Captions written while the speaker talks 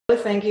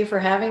Thank you for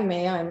having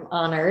me. I'm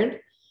honored.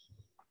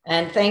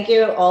 And thank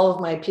you all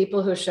of my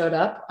people who showed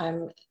up.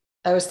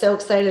 I was so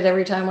excited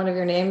every time one of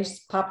your names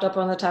popped up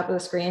on the top of the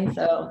screen.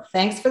 So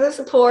thanks for the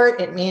support.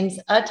 It means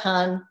a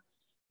ton.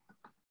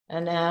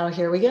 And now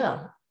here we go.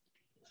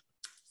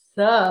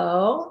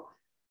 So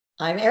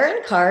I'm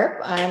Erin Karp.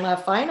 I'm a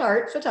fine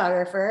art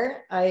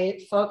photographer.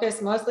 I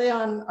focus mostly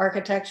on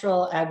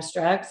architectural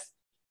abstracts.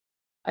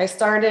 I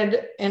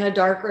started in a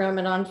dark room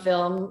and on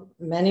film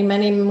many,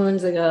 many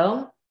moons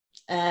ago.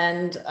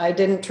 And I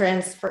didn't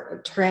I'm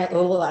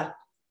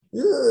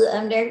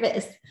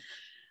nervous.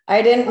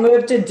 I didn't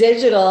move to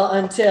digital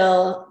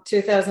until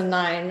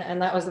 2009,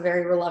 and that was a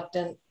very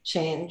reluctant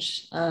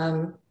change.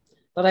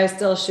 But I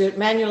still shoot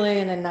manually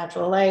and in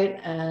natural light,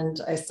 and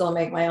I still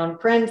make my own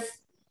prints.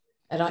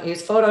 I don't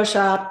use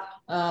Photoshop.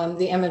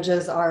 The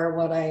images are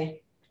what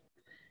I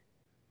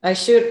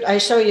shoot. I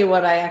show you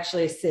what I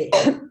actually see.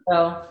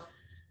 So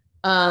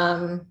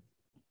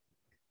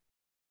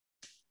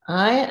I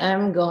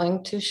am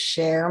going to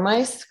share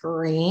my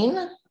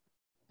screen.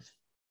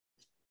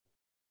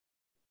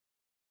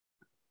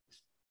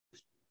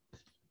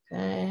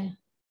 Okay,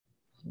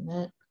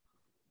 and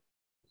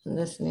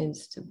this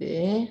needs to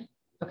be,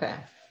 okay.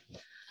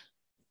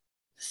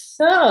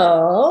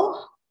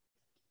 So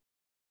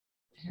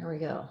here we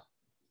go.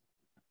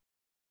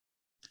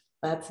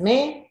 That's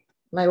me.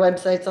 My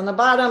website's on the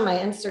bottom, my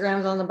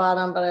Instagram's on the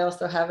bottom, but I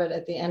also have it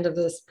at the end of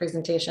this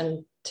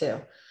presentation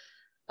too.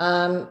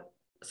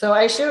 So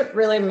I shoot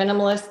really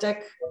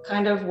minimalistic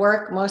kind of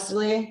work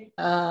mostly.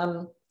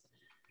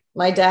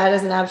 My dad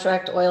is an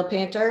abstract oil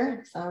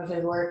painter. Some of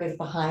his work is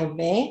behind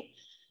me,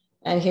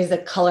 and he's a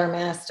color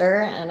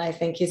master, and I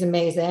think he's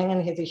amazing,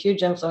 and he's a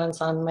huge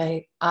influence on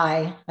my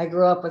eye. I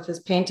grew up with his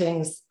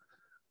paintings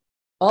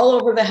all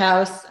over the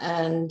house,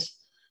 and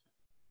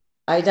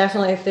I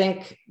definitely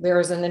think there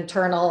was an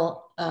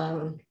internal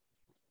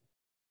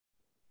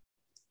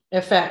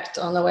effect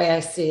on the way I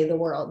see the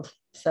world.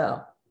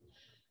 So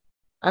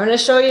I'm going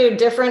to show you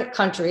different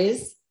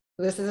countries.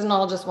 This isn't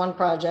all just one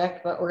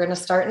project, but we're going to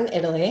start in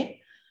Italy.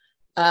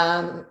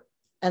 And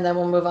then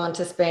we'll move on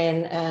to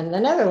Spain and the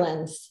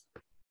Netherlands.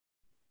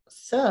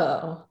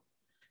 So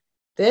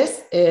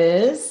this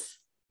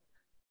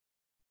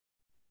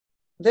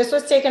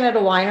was taken at a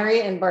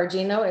winery in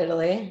Bargino,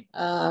 Italy.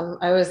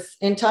 I was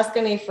in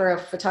Tuscany for a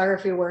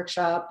photography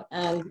workshop,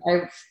 and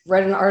I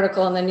read an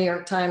article in the New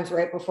York Times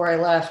right before I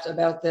left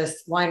about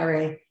this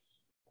winery,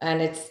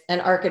 and it's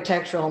an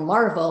architectural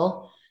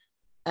marvel.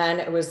 And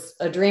it was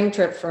a dream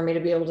trip for me to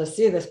be able to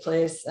see this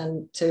place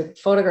and to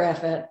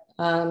photograph it.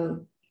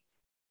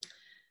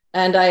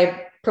 And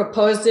I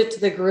proposed it to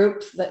the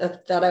group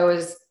that I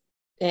was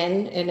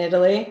in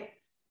Italy,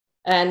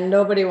 and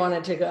nobody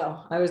wanted to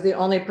go. I was the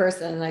only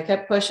person, and I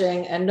kept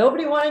pushing, and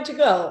nobody wanted to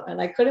go, and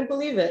I couldn't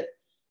believe it.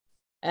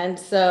 And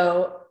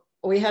so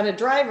we had a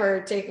driver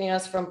taking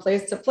us from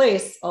place to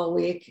place all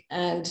week,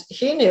 and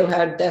he knew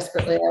how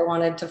desperately I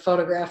wanted to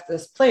photograph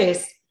this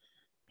place.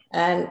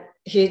 And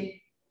he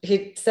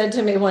said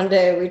to me one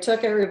day, we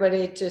took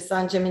everybody to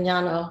San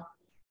Gimignano,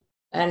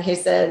 and he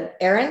said,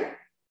 Erin,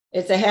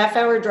 it's a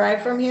half-hour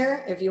drive from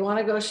here. If you want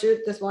to go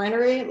shoot this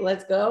winery,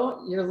 let's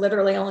go. You're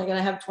literally only going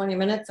to have 20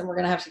 minutes, and we're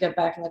going to have to get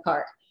back in the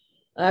car.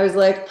 And I was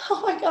like,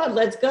 oh my God,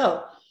 let's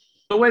go.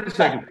 So wait a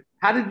second.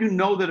 How did you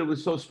know that it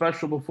was so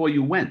special before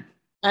you went?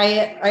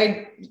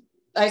 I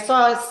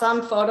saw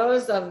some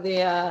photos of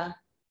the,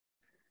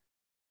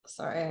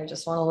 sorry, I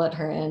just want to let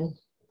her in.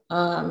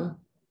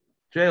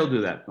 Jay will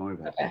do that. Don't worry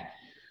about it. Okay.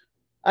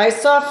 I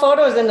saw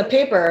photos in the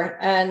paper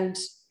and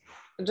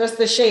just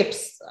the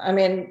shapes. I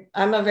mean,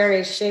 I'm a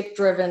very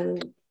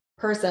shape-driven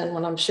person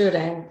when I'm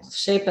shooting,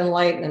 shape and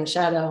light and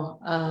shadow.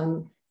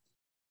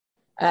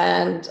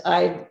 And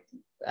I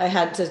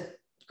had to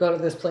go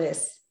to this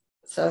place.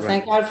 So right.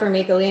 Thank God for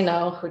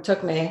Michelino, who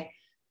took me.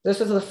 This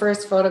was the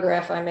first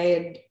photograph I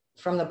made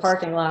from the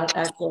parking lot,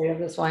 actually, of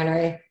this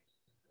winery.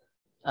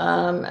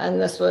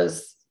 And this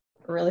was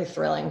really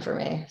thrilling for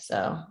me.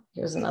 So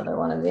here's another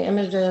one of the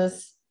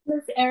images.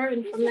 This is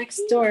Erin from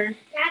next door.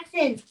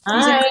 Jackson.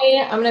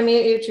 Hi, I'm gonna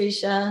mute you,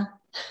 Tricia.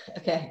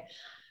 Okay.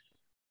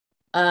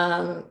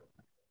 So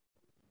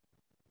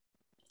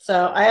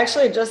I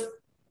actually just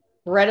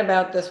read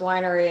about this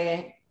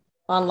winery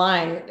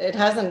online. It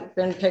hasn't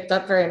been picked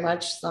up very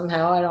much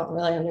somehow. I don't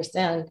really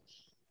understand,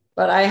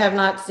 but I have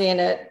not seen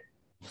it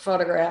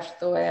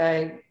photographed the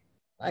way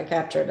I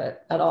captured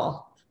it at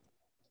all.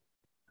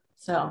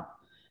 So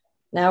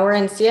now we're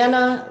in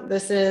Siena.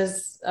 This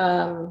is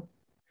Fonte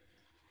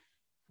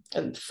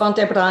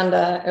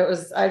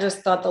Branda. I just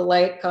thought the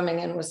light coming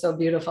in was so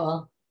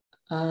beautiful.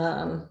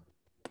 And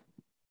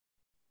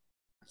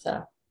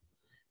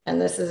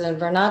this is in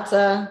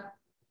Vernazza.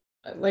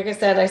 Like I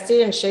said, I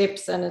see in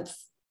shapes and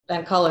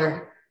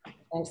color,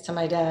 thanks to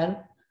my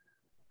dad.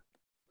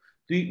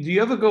 Do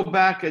you ever go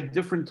back at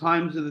different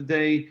times of the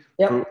day?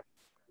 Yep. For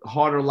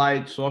harder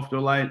light, softer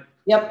light?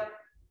 Yep.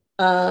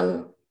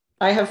 I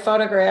have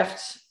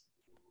photographed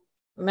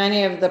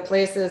many of the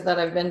places that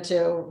I've been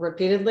to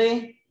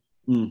repeatedly.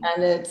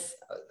 And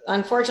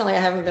unfortunately, I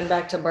haven't been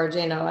back to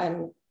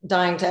Bargino.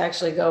 dying to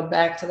actually go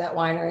back to that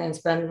winery and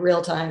spend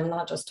real time,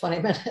 not just 20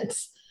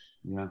 minutes.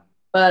 Yeah.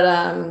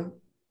 But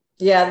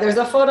yeah, there's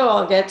a photo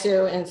I'll get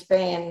to in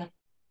Spain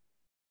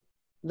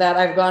that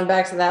I've gone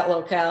back to that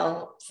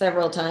locale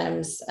several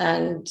times,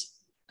 and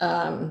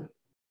the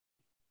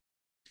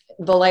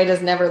light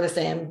is never the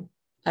same.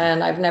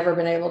 And I've never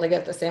been able to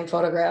get the same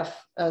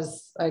photograph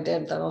as I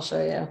did that I'll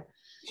show you.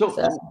 So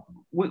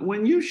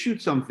when you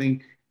shoot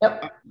something,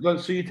 yep.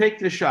 So you take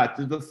the shot,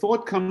 does the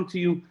thought come to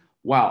you,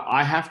 wow,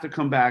 I have to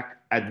come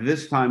back at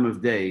this time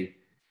of day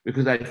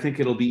because I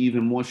think it'll be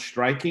even more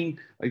striking?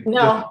 Like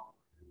no.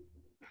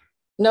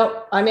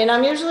 No, I mean,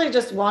 I'm usually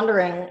just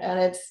wandering,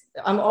 and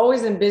I'm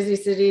always in busy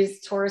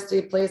cities,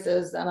 touristy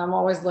places, and I'm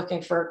always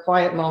looking for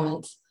quiet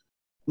moments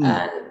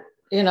and,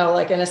 you know,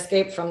 like an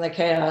escape from the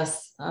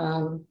chaos.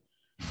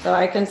 So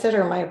I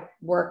consider my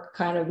work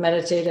kind of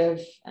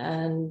meditative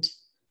and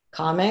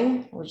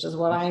calming, which is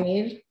what I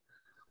need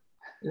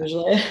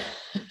usually,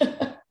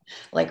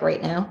 like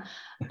right now.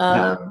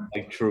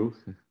 Like true.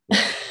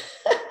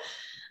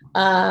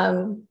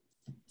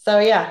 So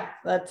yeah,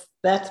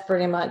 that's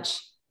pretty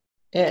much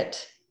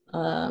it.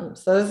 So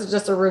this is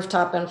just a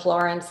rooftop in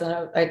Florence,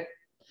 and I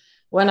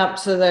went up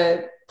to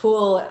the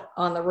pool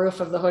on the roof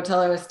of the hotel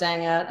I was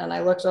staying at, and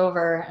I looked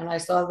over and I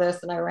saw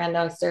this, and I ran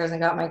downstairs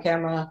and got my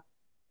camera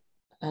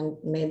and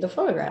made the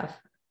photograph.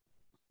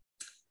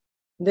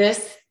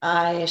 This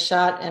I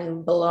shot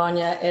in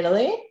Bologna,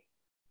 Italy.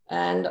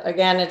 And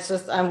again, it's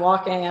just, I'm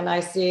walking and I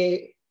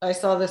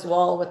saw this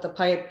wall with the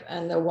pipe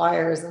and the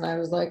wires, and I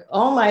was like,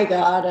 oh my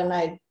God. And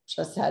I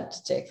just had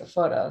to take the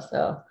photo.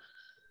 So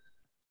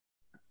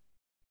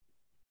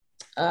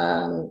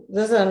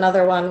this is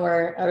another one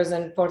where I was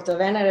in Porto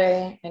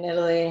Venere in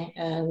Italy,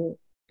 and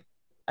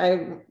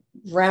I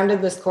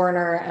rounded this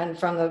corner, and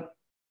from the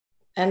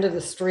end of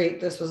the street,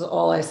 this was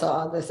all I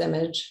saw, this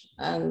image.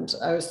 And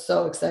I was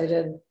so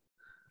excited.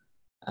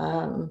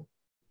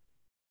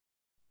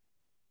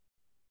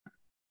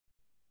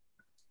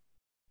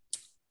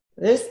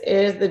 This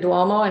is the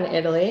Duomo in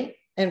Italy,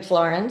 in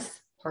Florence,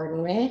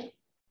 pardon me.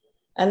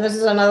 And this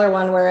is another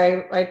one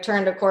where I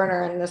turned a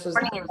corner and this was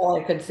all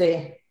I could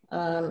see.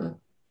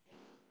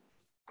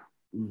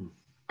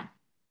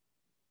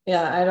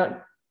 Yeah,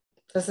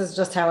 this is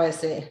just how I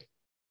see.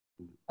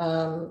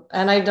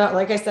 And I don't,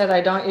 like I said,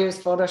 I don't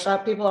use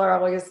Photoshop. People are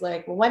always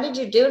like, well, what did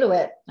you do to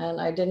it?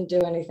 And I didn't do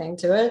anything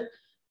to it.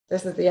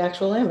 This is the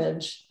actual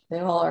image. They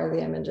all are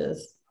the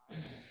images.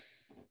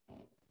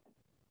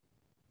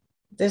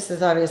 This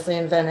is obviously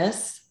in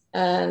Venice,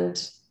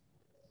 and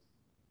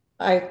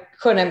I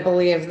couldn't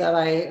believe that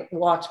I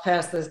walked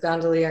past this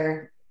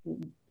gondolier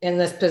in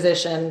this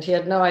position. He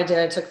had no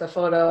idea I took the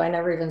photo. I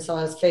never even saw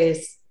his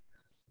face.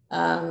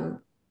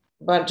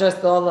 But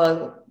just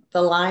all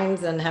the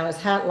lines and how his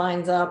hat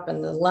lines up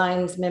and the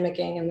lines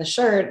mimicking in the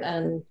shirt.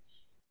 And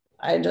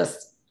I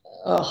just,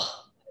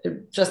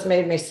 it just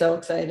made me so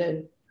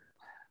excited.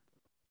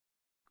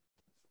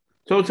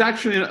 So it's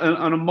actually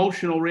an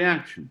emotional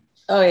reaction.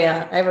 Oh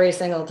yeah, every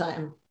single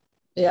time.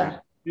 Yeah.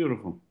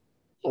 Beautiful.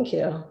 Thank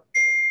you.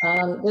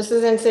 This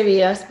is in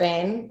Sevilla,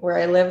 Spain, where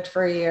I lived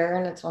for a year,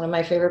 and it's one of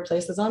my favorite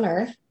places on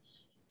earth.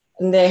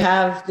 And they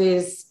have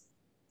these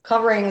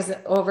coverings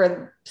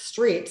over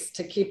streets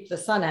to keep the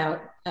sun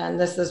out. And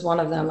this is one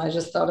of them. I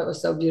just thought it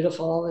was so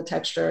beautiful, the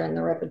texture and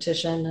the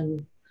repetition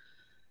and,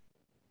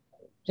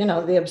 you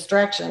know, the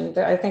abstraction.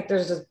 I think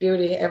there's just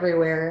beauty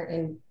everywhere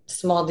in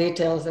small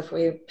details if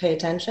we pay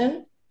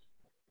attention.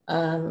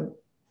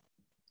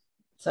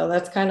 So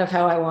that's kind of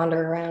how I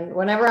wander around.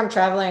 Whenever I'm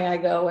traveling, I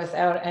go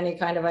without any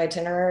kind of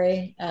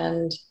itinerary,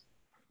 and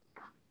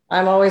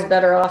I'm always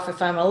better off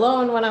if I'm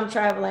alone when I'm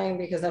traveling,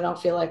 because I don't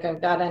feel like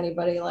I've got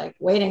anybody like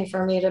waiting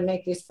for me to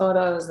make these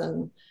photos.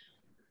 And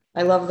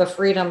I love the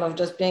freedom of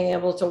just being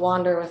able to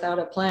wander without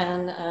a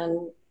plan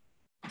and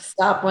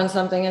stop when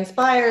something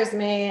inspires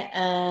me.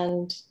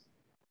 And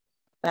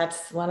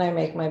that's when I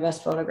make my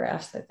best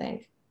photographs, I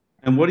think.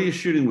 And what are you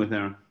shooting with,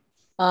 Erin?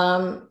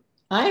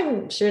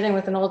 I'm shooting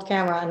with an old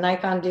camera, a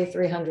Nikon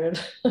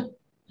D300. Okay.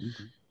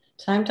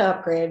 Time to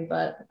upgrade,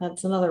 but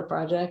that's another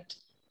project.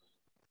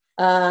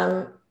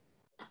 So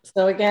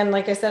again,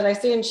 like I said, I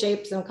see in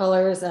shapes and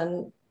colors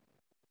and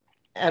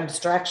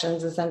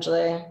abstractions,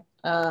 essentially.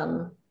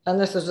 And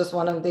this was just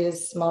one of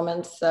these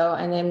moments. So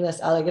I named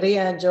this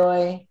Alegria,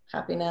 joy,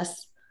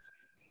 happiness.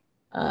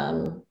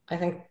 I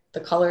think the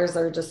colors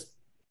are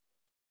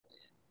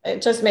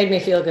it just made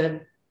me feel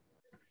good.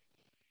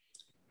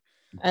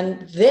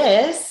 And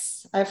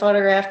this, I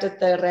photographed at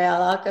the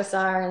Real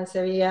Alcazar in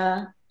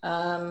Sevilla.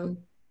 Like,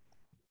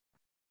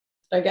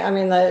 I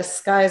mean, the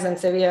skies in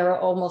Sevilla are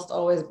almost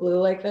always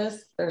blue like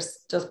this. There's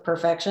just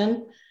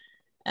perfection.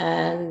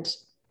 And,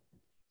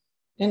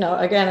 you know,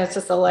 again, it's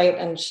just a light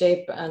and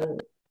shape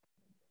and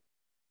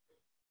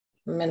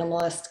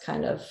minimalist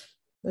kind of,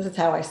 this is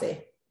how I see.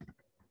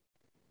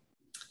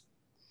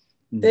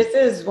 This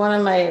is one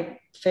of my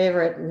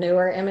favorite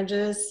newer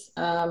images.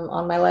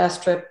 On my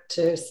last trip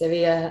to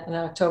Sevilla in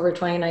October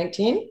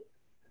 2019,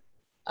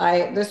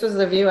 this was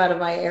the view out of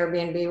my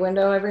Airbnb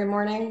window every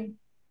morning.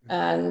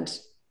 And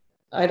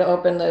I'd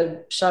open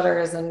the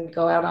shutters and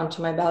go out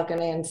onto my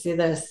balcony and see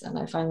this, and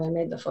I finally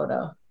made the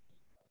photo.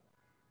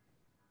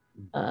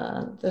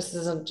 This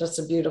is just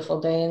a beautiful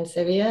day in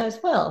Sevilla as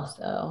well.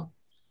 So.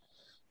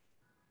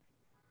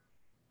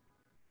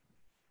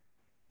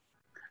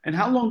 And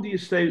how long do you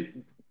stay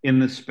in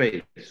the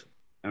space,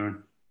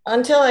 Erin?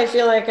 Until I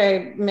feel like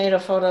I made a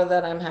photo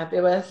that I'm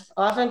happy with.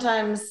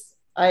 Oftentimes,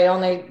 I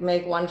only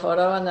make one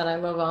photo and then I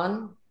move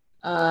on.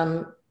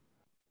 And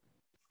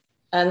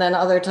then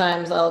other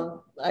times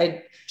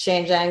I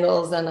change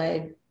angles and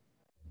I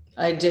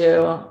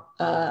do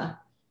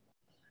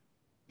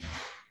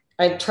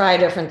I try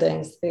different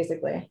things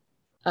basically.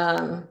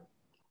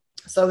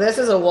 So this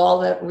is a wall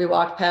that we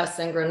walk past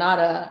in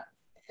Granada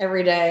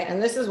every day,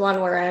 and this is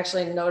one where I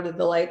actually noted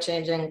the light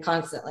changing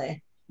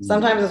constantly.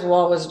 Sometimes this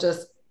wall was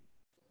just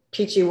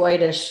peachy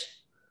whitish,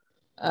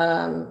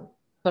 but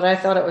I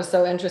thought it was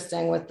so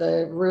interesting with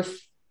the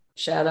roof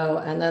shadow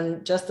and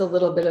then just a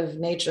little bit of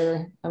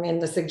nature. I mean,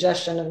 the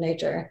suggestion of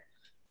nature.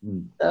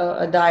 So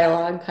a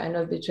dialogue kind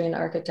of between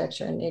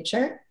architecture and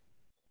nature.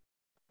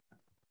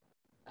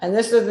 And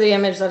this was the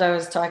image that I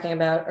was talking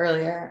about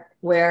earlier,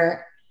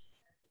 where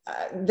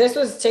this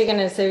was taken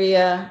in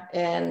Sevilla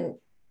in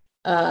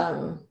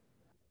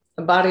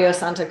Barrio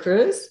Santa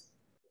Cruz.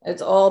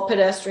 It's all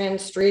pedestrian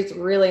streets,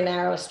 really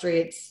narrow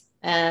streets.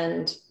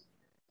 And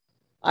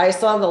I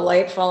saw the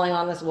light falling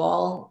on this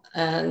wall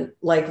and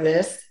like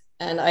this,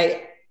 and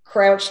I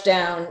crouched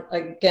down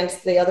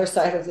against the other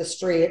side of the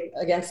street,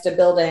 against a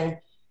building,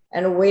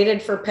 and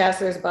waited for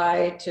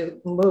passersby to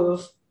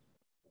move,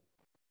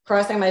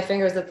 crossing my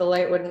fingers that the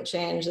light wouldn't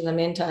change in the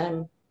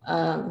meantime.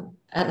 And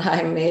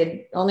I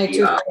made only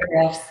 2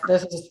 photographs.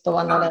 This is the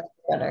one that I like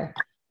better.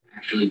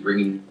 Actually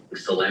bringing the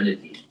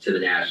solemnity to the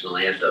national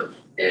anthem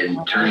and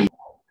turning.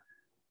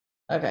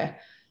 Okay.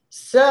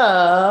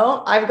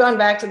 So I've gone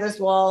back to this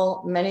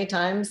wall many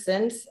times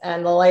since,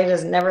 and the light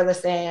is never the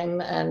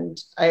same.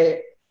 And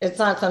it's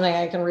not something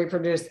I can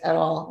reproduce at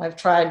all. I've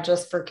tried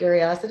just for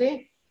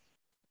curiosity,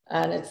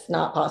 and it's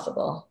not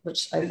possible,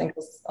 which I think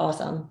is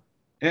awesome.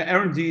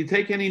 Erin, do you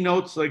take any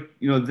notes, like,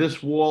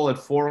 this wall at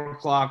 4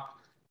 o'clock,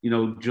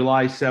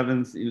 July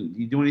 7th?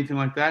 You do anything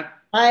like that?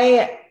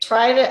 I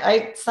try to,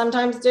 I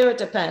sometimes do, it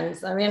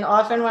depends. I mean,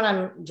 often when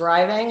I'm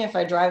driving, if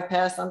I drive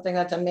past something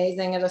that's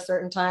amazing at a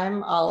certain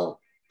time, I'll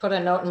put a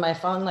note in my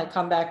phone, like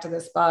come back to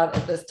this spot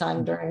at this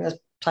time during this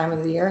time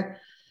of the year.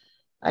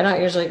 I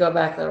don't usually go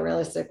back though,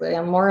 realistically.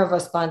 I'm more of a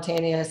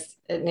spontaneous,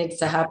 it needs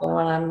to happen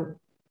when I'm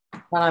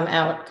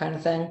out kind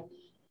of thing.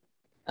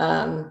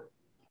 But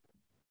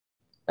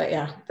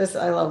yeah,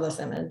 I love this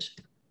image.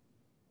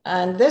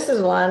 And this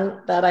is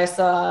one that I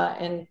saw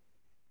in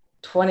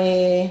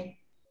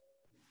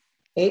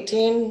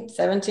 2018,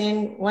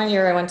 17. One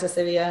year I went to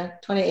Sevilla,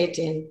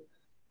 2018.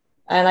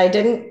 And I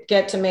didn't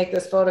get to make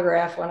this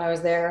photograph when I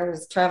was there. I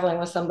was traveling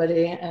with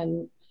somebody,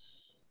 and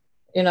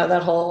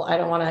that whole, I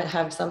don't want to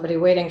have somebody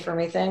waiting for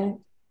me thing.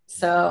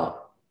 So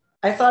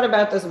I thought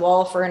about this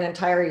wall for an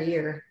entire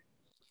year.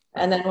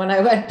 And then when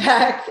I went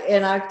back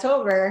in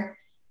October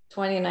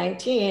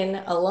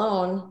 2019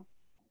 alone,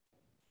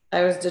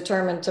 I was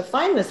determined to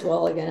find this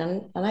wall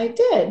again, and I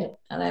did.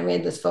 And I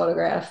made this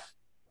photograph,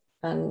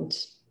 and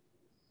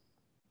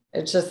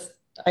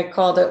I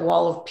called it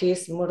Wall of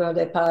Peace, Muro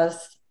de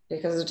Paz,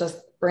 because it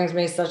just brings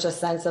me such a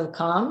sense of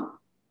calm.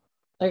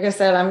 Like I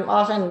said, I'm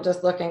often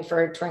just looking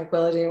for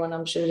tranquility when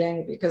I'm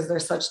shooting because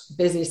there's such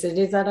busy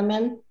cities that I'm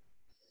in.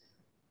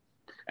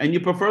 And you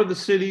prefer the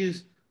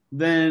cities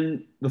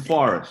than the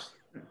forest?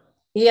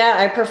 Yeah,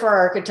 I prefer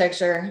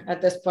architecture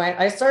at this point.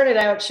 I started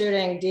out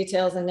shooting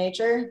details in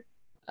nature,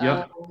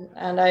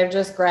 and I've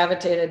just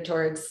gravitated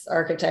towards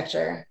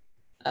architecture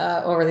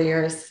over the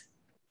years.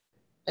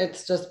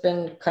 It's just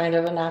been kind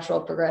of a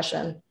natural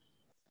progression.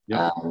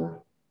 Yep.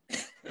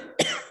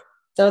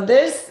 So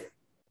this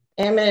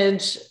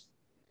image,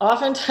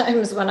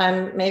 oftentimes when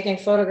I'm making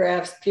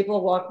photographs,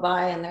 people walk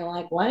by and they're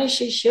like, what is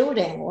she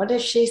shooting? What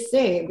does she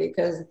see?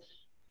 Because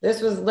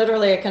this was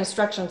literally a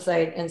construction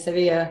site in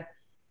Sevilla.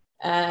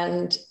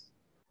 And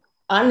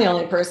I'm the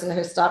only person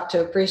who stopped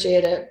to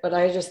appreciate it, but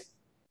I just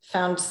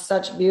found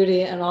such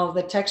beauty in all of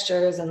the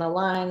textures and the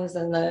lines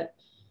and the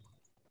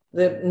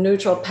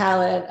neutral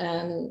palette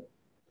and,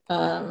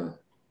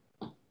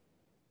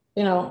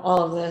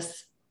 all of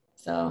this.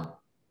 So,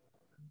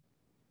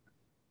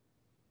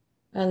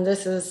 and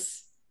this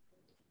is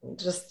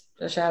just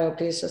a shadow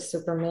piece, just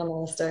super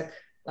minimalistic.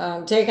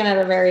 Taken at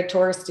a very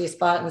touristy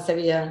spot in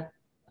Sevilla.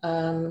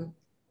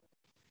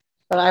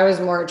 But I was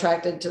more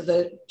attracted to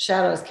the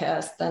shadows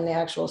cast than the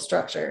actual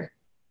structure.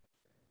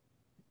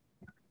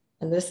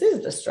 And this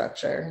is the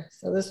structure.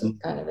 So this was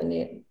kind of a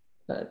neat,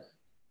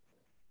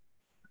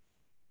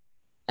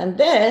 and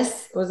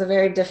this was a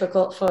very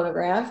difficult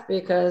photograph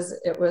because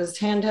it was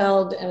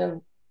handheld in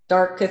a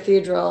dark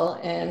cathedral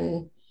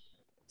in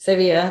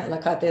Sevilla, La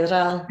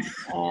Catedral.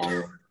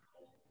 And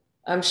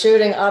I'm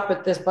shooting up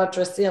at this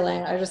buttress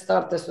ceiling. I just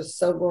thought this was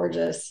so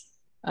gorgeous.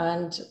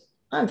 And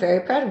I'm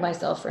very proud of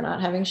myself for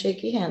not having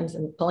shaky hands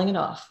and pulling it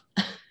off.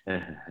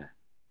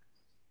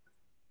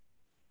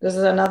 This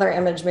is another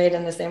image made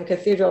in the same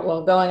cathedral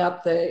while going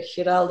up the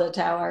Giralda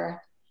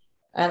Tower.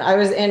 And I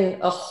was in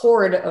a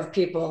horde of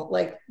people,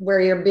 like where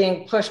you're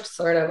being pushed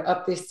sort of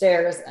up these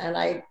stairs, and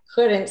I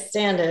couldn't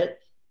stand it.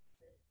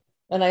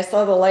 And I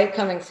saw the light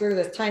coming through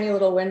this tiny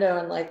little window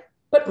and like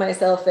put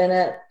myself in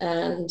it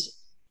and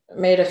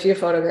made a few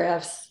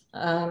photographs.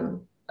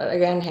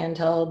 Again,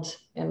 handheld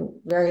in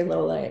very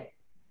low light.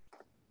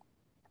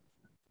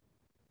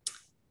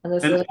 And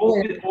this is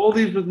all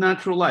these with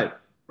natural light,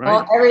 right?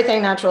 well,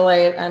 everything natural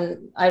light.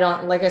 And I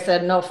don't, like I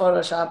said, no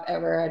Photoshop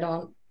ever. I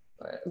don't,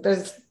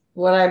 there's,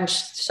 what I'm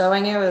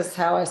showing you is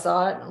how I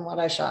saw it and what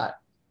I shot.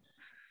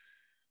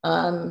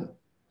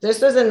 This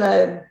was in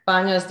the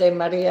Baños de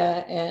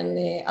Maria in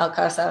the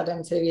Alcázar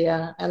in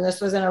Sevilla. And this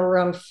was in a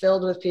room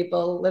filled with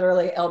people,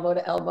 literally elbow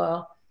to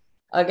elbow.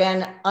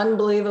 Again,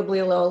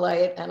 unbelievably low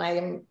light. And I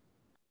am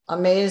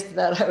amazed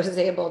that I was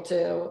able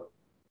to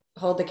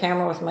hold the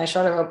camera with my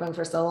shutter open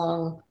for so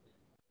long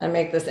and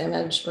make this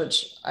image,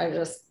 which I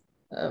just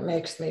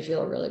makes me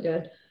feel really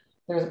good.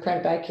 There's a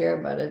print back here,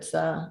 but it's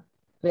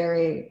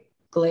very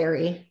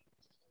glary.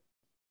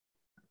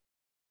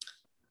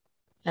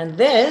 And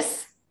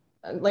this,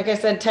 like I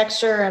said,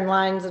 texture and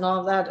lines and all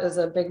of that is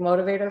a big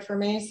motivator for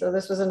me. So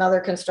this was another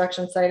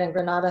construction site in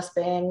Granada,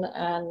 Spain.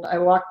 And I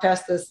walked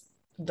past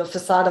the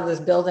facade of this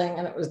building,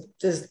 and it was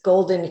this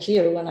golden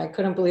hue, and I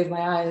couldn't believe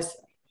my eyes.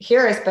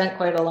 Here I spent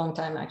quite a long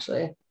time,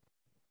 actually.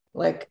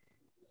 Like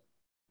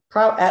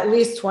at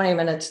least 20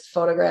 minutes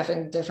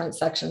photographing different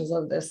sections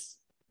of this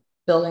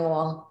building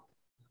wall.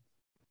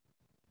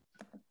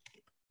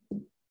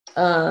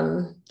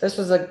 This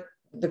was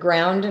the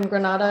ground in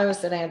Granada. I was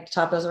sitting at the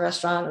top of the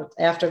restaurant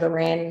after the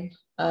rain.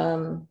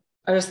 I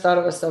just thought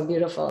it was so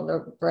beautiful,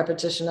 the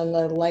repetition and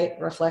the light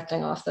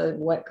reflecting off the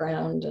wet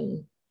ground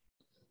and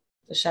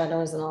the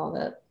shadows and all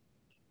of it.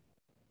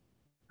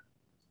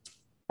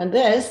 And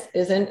this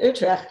is in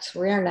Utrecht.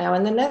 We are now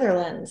in the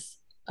Netherlands.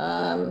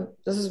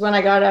 This is when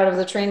I got out of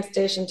the train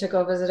station to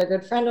go visit a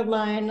good friend of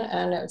mine,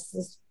 and it's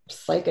this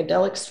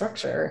psychedelic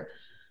structure.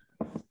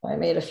 I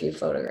made a few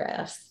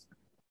photographs.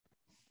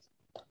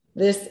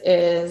 This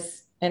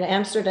is in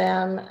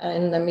Amsterdam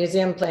in the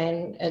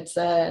Museumplein. It's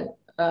a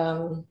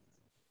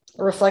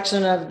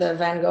reflection of the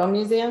Van Gogh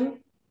Museum.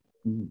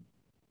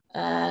 Mm-hmm.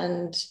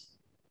 And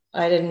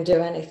I didn't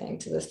do anything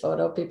to this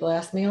photo. People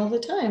ask me all the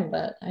time,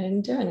 but I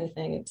didn't do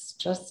anything. It's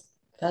just,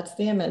 that's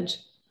the image.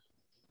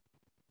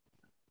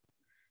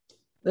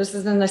 This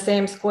is in the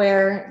same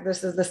square.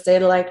 This is the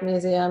Stedelijk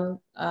Museum.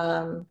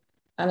 And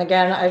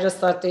again, I just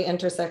thought the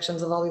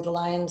intersections of all these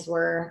lines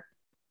were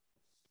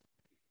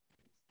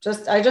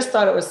I just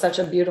thought it was such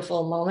a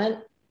beautiful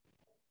moment.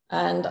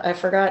 And I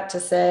forgot to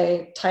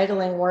say,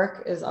 titling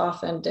work is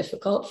often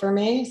difficult for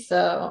me.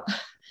 So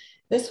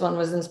this one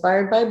was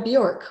inspired by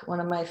Björk,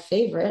 one of my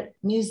favorite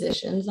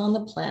musicians on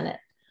the planet.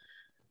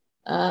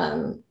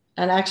 And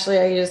actually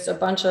I used a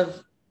bunch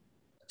of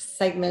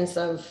segments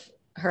of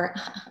her,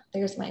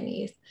 there's my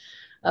niece,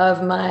 of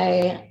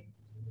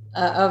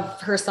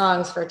her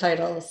songs for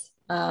titles.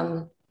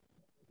 And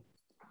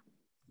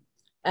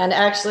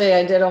actually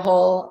I did a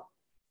whole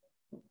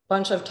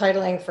bunch of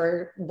titling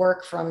for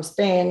work from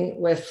Spain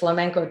with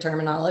flamenco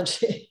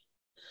terminology.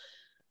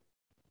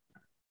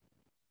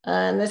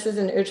 And this is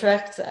in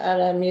Utrecht at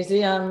a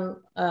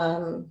museum.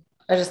 I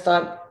just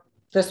thought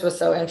this was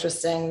so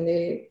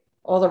interesting.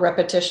 All the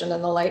repetition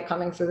and the light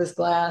coming through this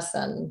glass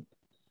and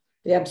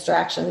the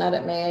abstraction that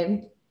it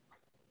made.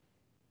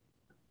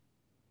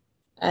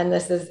 And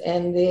this is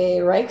in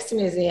the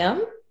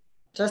Rijksmuseum,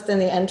 just in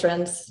the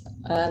entrance.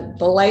 The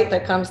light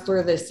that comes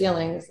through the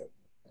ceilings,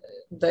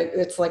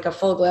 it's like a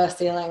full glass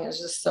ceiling. It's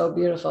just so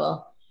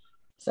beautiful.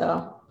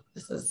 So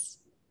this is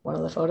one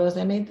of the photos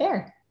I made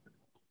there.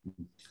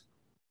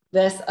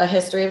 This, A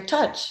History of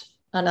Touch,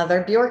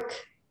 another Björk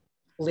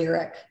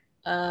lyric.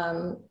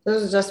 This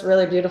is just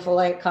really beautiful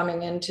light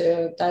coming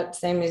into that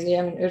same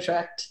museum in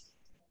Utrecht.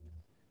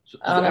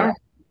 So,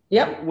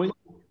 yep.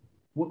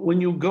 When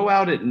you go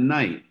out at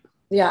night,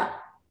 yeah,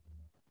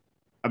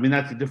 I mean,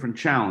 that's a different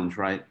challenge,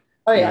 right?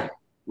 Oh yeah.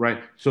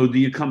 Right. So do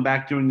you come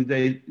back during the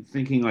day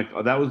thinking like,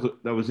 oh, that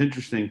was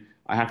interesting,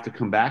 I have to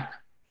come back,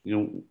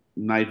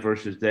 night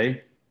versus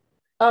day?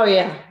 Oh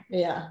yeah.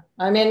 Yeah.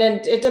 I mean,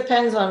 it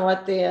depends on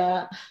what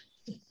the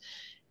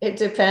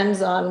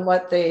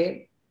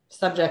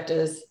subject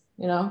is,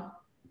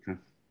 Okay.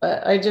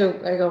 But I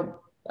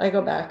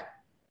go back.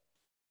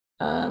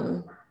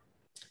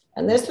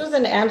 And this was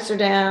in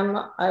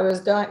Amsterdam.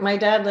 My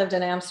dad lived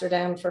in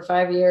Amsterdam for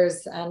 5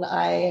 years, and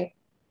I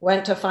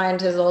went to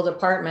find his old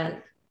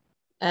apartment.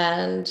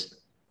 And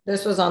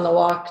this was on the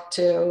walk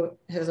to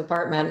his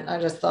apartment. I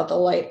just thought the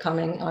light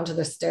coming onto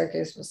the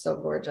staircase was so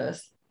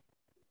gorgeous.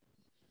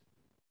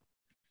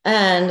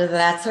 And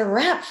that's a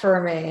wrap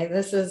for me.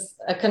 This is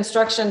a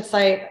construction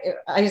site.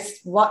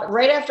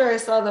 Right after I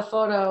saw the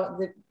photo,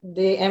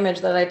 the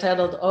image that I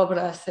titled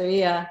Obra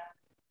Sevilla,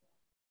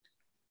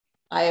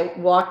 I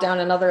walked down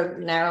another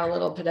narrow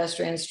little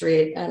pedestrian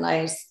street, and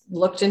I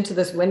looked into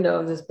this window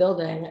of this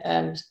building,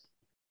 and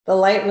the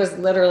light was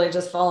literally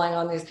just falling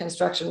on these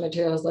construction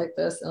materials like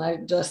this. And I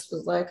just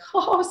was like,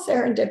 oh,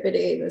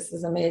 serendipity. This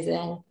is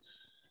amazing.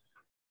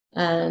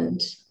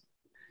 And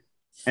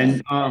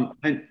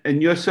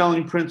you're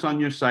selling prints on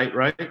your site,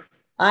 right?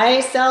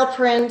 I sell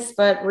prints,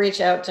 but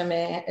reach out to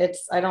me.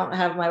 I don't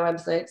have my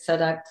website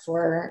set up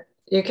for,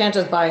 you can't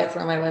just buy it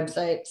from my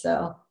website.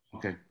 So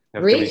okay,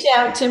 reach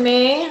out to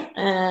me.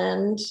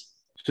 And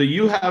so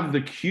you have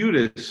the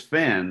cutest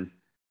fan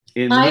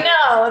in. I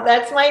know,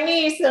 that's my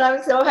niece, and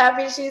I'm so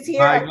happy she's here.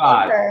 My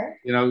God, her.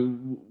 you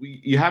know,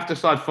 you have to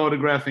start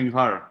photographing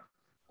her.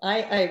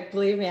 I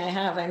believe me, I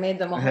have. I made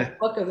them a whole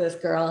book of this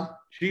girl.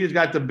 She has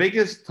got the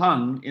biggest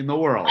tongue in the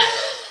world.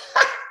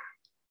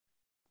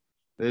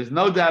 There's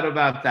no doubt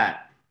about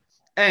that.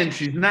 And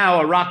she's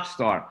now a rock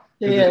star.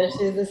 She is.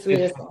 She's the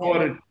sweetest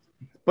thing.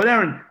 But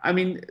Erin, I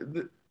mean,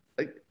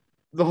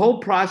 the whole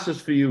process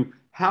for you,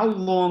 how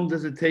long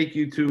does it take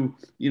you to,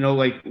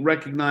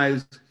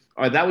 recognize,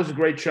 all right, that was a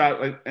great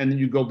shot, and then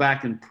you go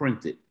back and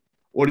print it?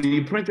 Or do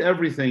you print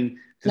everything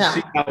to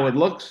see how it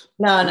looks?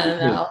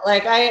 No.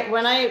 Like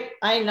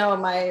I know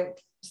my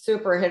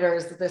super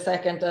hitters the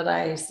second that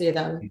I see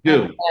them. You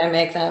do. I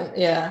make them,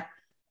 yeah.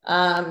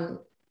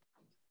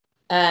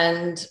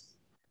 And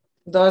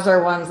those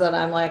are ones that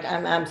I'm like,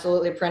 I'm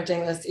absolutely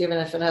printing this, even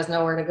if it has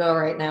nowhere to go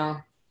right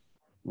now.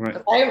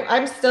 Right.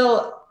 I'm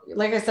still,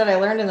 like I said, I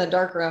learned in the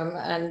darkroom,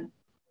 and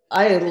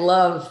I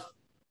love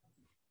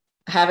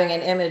having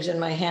an image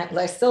in my hand.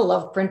 I still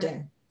love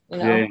printing,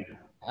 Yeah.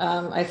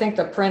 I think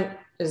the print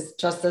is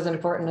just as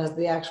important as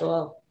the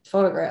actual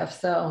photograph.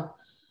 So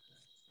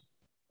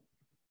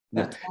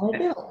that's what I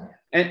do.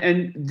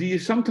 And do you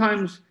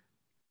sometimes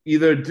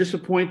either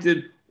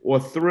disappointed or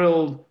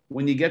thrilled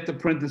when you get the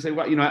print and say,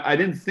 well, I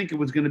didn't think it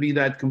was going to be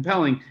that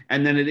compelling,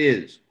 and then it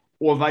is,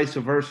 or vice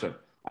versa?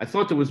 I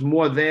thought there was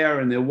more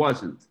there and there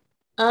wasn't.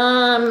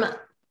 Not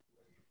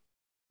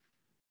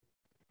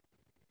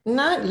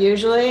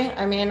usually.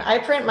 I mean, I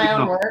print my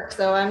own work,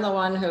 so I'm the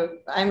one who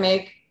I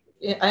make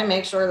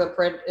sure the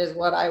print is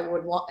what I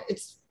would want.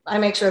 I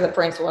make sure the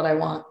print's what I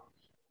want.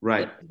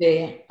 Right. It to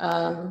be.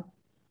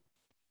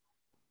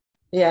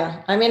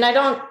 Yeah. I mean,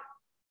 I've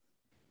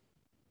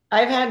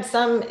had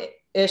some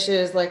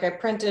issues. Like I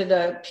printed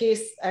a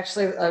piece,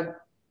 actually a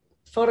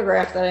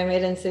photograph that I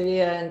made in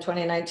Sevilla in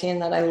 2019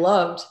 that I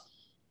loved,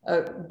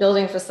 a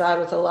building facade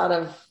with a lot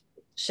of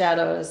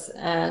shadows,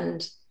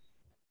 and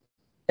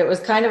it was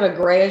kind of a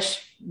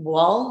grayish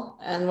wall.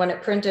 And when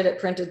it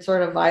printed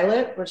sort of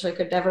violet, which I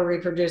could never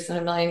reproduce in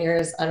a million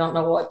years. I don't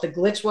know what the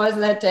glitch was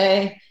that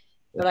day,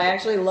 but I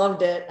actually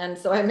loved it. And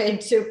so I made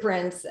 2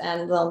 prints,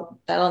 and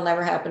that'll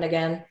never happen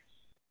again.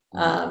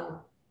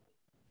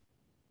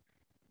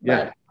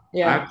 Yeah.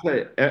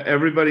 Actually,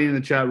 everybody in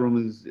the chat room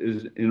is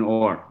in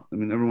awe. I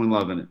mean, everyone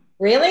loving it.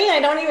 Really? I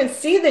don't even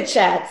see the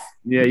chats.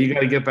 Yeah, you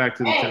got to get back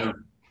to the chat.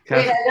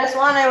 Wait, I just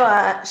want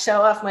to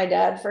show off my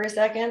dad for a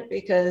second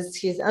because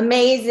he's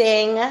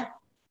amazing.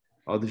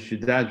 Oh, this is your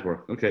dad's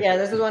work. Okay. Yeah,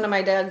 this is one of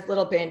my dad's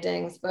little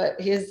paintings,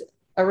 but he's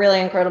a really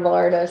incredible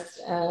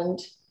artist and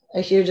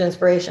a huge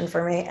inspiration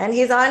for me. And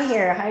he's on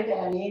here. Hi,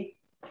 Daddy.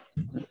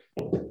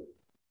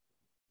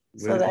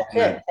 So that's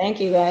it. Thank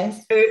you,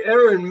 guys. Hey,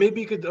 Erin, maybe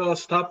you could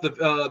stop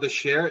the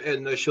share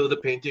and show the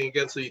painting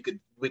again so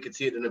we could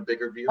see it in a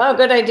bigger view. Oh,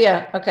 good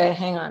idea. Okay,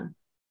 hang on.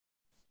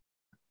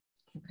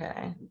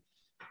 Okay.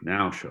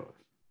 Now show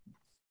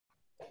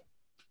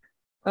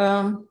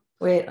it.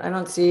 Wait, I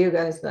don't see you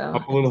guys though.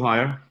 Up a little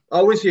higher.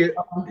 Always here.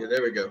 Yeah,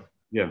 there we go.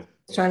 Yeah.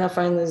 Trying to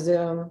find the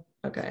zoom.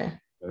 Okay.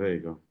 There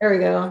you go. There we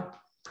go.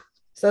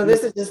 So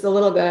this is just a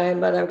little guy,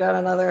 but I've got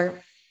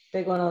another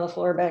big one on the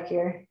floor back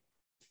here.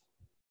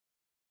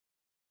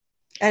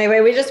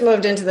 Anyway, we just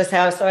moved into this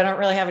house, so I don't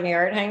really have any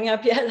art hanging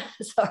up yet.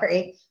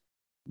 Sorry.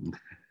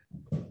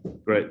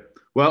 Great.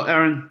 Well,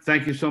 Erin,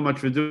 thank you so much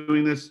for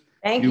doing this.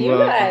 Thank you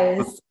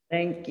guys.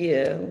 Thank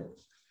you.